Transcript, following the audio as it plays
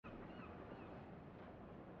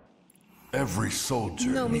Every soldier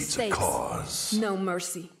No needs mistakes. a cause. No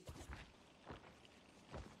mercy.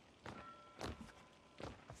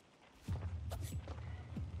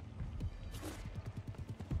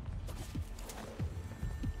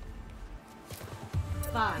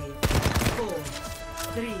 Five, 4,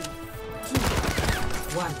 3, 2,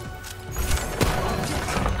 1.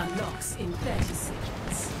 Objective unlocks in 30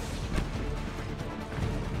 seconds.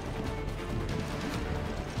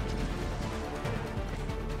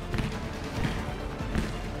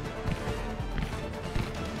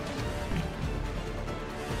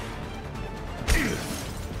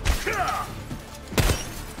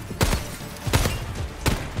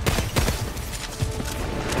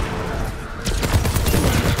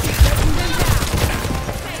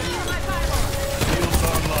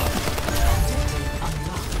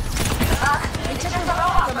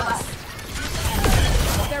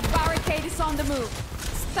 Their barricade is on the move.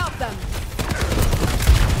 Stop them.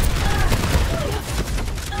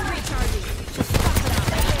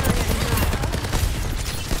 Recharging.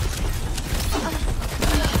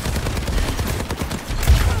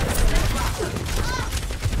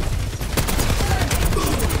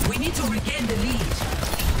 We need to regain the lead.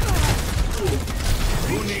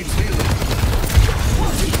 Who needs healing?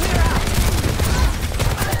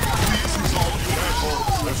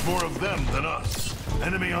 There's more of them than us.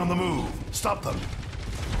 Enemy on the move. Stop them.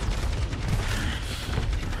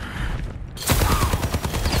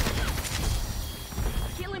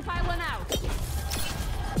 Killing pylon out.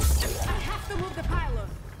 I have to move the pylon.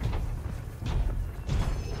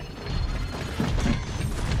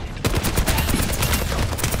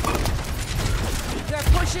 They're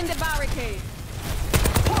pushing the barricade.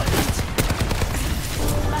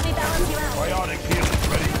 Let me balance you out. Biotic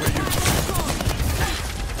healing ready for you.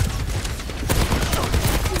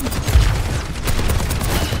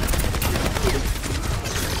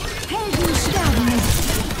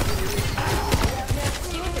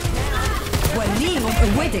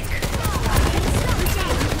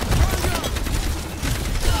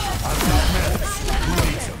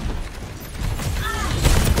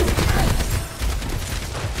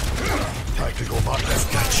 Tactical bot has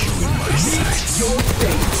got you in my sights. Your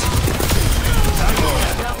fate.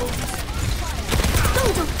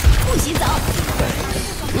 不许走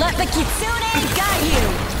Let the kitsune guide you.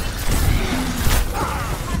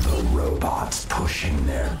 The robots pushing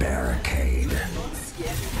their barricade.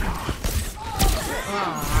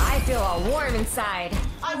 Oh, I feel all warm inside.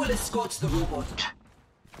 I will escort the robot.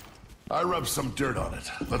 I rubbed some dirt on it.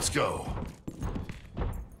 Let's go.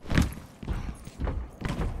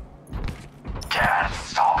 Death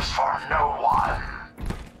stops for no one.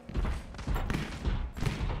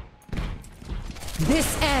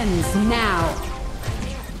 This ends now.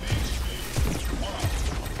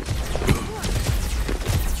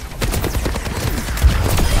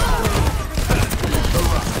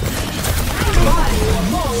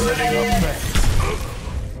 Setting up next.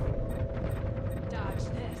 Dodge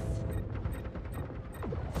this.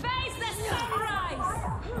 Face the sunrise!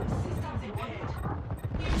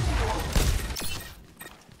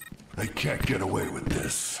 They can't get away with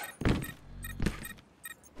this.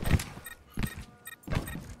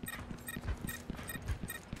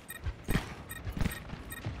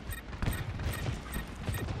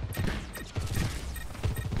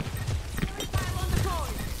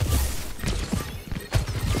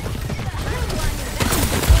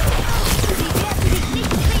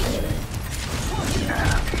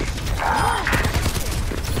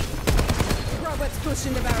 Robots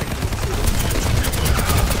pushing the barricade.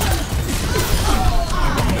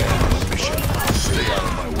 Stay out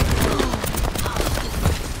of my way.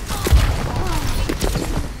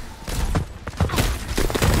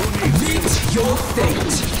 Meet your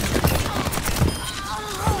fate.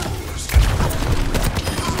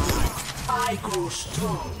 I grow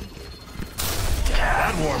strong.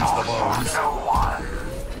 That warms the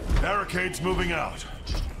bones. Barricades moving out.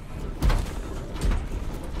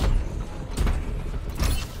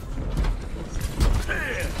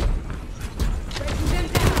 Breaking them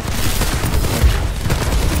down.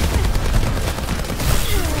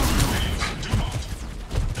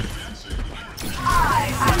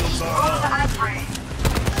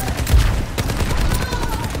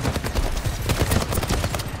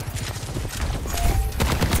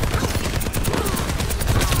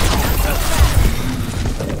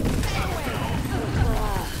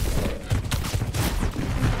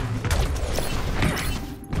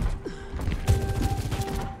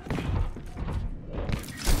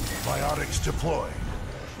 Biotics deploy.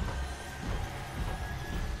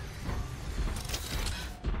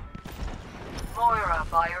 Moira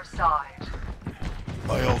by your side.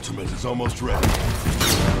 My ultimate is almost ready.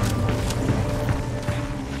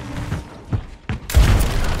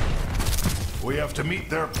 We have to meet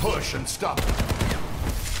their push and stop it.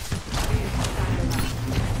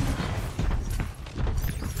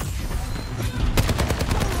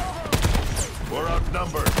 We're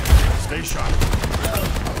outnumbered. Stay sharp.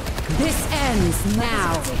 This ends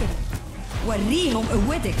now. وريهم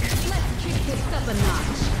قوتك. Let's kick this up a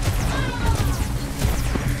notch.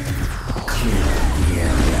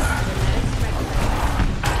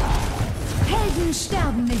 Helden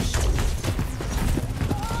sterben nicht.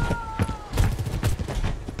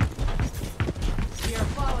 We are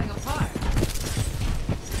falling apart.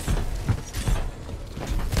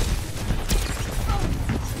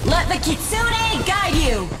 Let the kitsune guide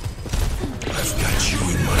you. I've got you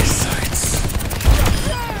in my sights.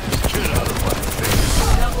 Get out of my face.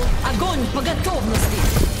 Огонь по готовности.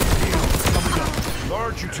 Coming up.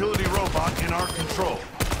 Large utility robot in our control.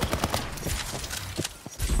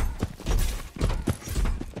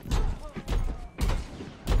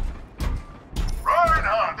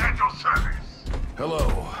 Reinhardt at your service.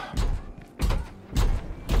 Hello.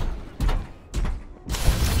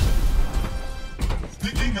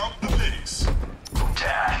 Picking up the pace.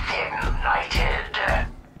 Death ignited.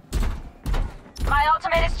 My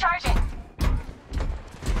ultimate is charging.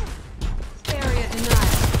 Area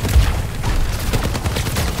denied.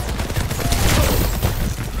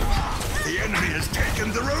 The enemy has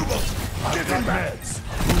taken the robot. Get him meds.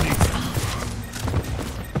 Who needs them?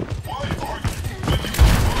 Why argue when you can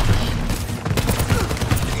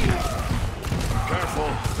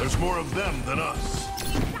Careful. There's more of them than us.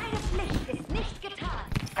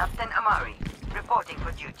 Captain Amari, reporting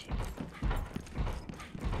for duty.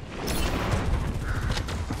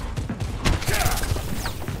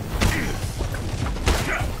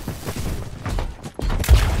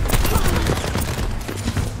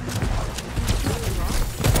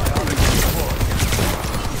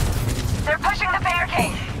 They're pushing the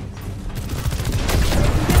barricade.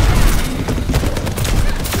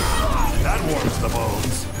 That warms the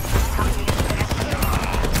bones.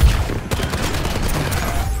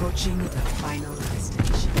 Approaching the final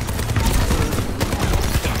destination.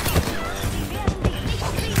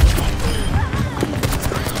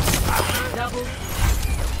 Double.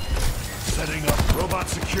 Setting up. Robot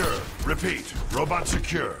secure. Repeat. Robot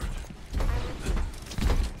secure.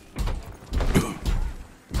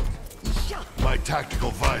 My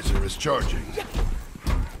tactical visor is charging.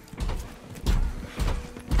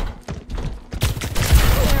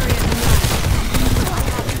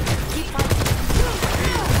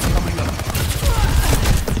 Coming up.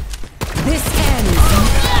 This ends.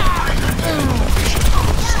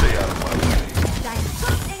 Stay out of my way.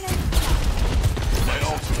 My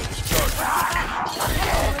ultimate is charging.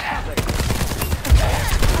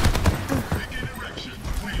 take an erection,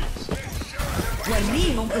 please.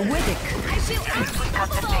 وريهم قوتك. Cut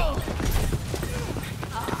the pace.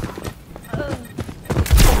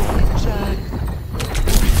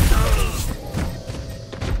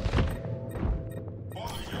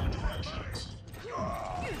 Follow your directions.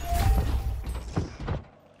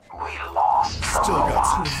 We lost the Still got robot.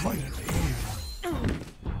 some fight in me.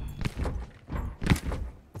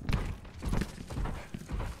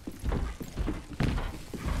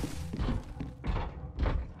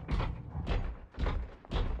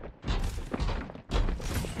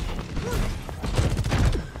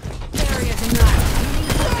 Area denied.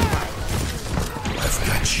 I've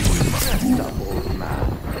got you in my...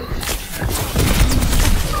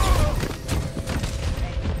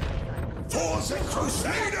 For the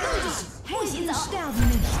Crusaders! Helden sterben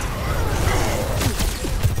nicht.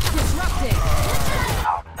 Disrupted.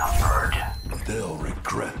 Outnumbered. They'll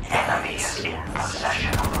regret that. Enemy is in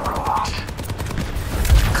possession of the robot.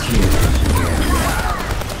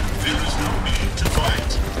 There is no need to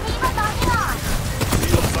fight.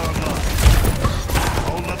 Shields online.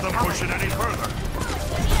 Don't let them push it any further.